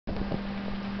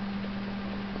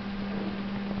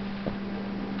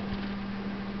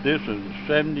This is a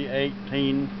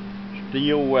 7018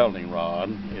 steel welding rod.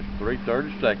 It's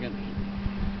 3/32,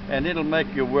 and it'll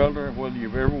make you a welder whether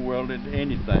you've ever welded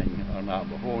anything or not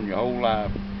before in your whole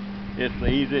life. It's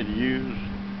easy to use.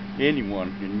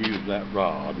 Anyone can use that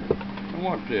rod. And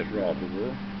watch this right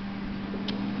here.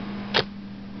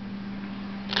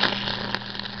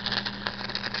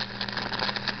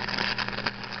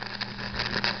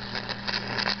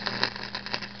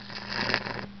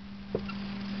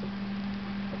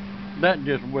 That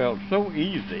just welds so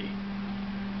easy.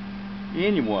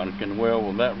 Anyone can weld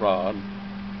with that rod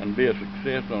and be a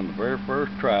success on the very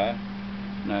first try.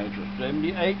 Now it's a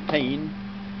 7018.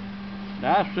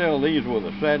 Now I sell these with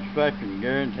a satisfaction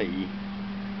guarantee.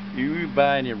 You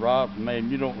buy any rod from me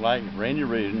and you don't like it for any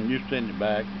reason, you send it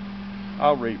back.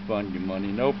 I'll refund your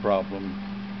money, no problem.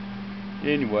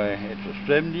 Anyway, it's a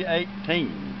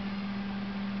 7018.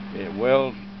 It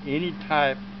welds any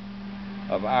type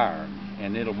of iron,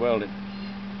 and it'll weld it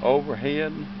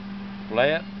overhead,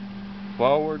 flat,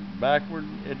 forward, backward.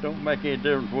 It don't make any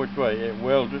difference which way. It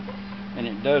welds it, and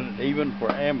it does it even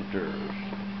for amateurs.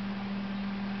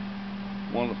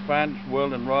 One of the finest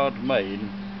welding rods made.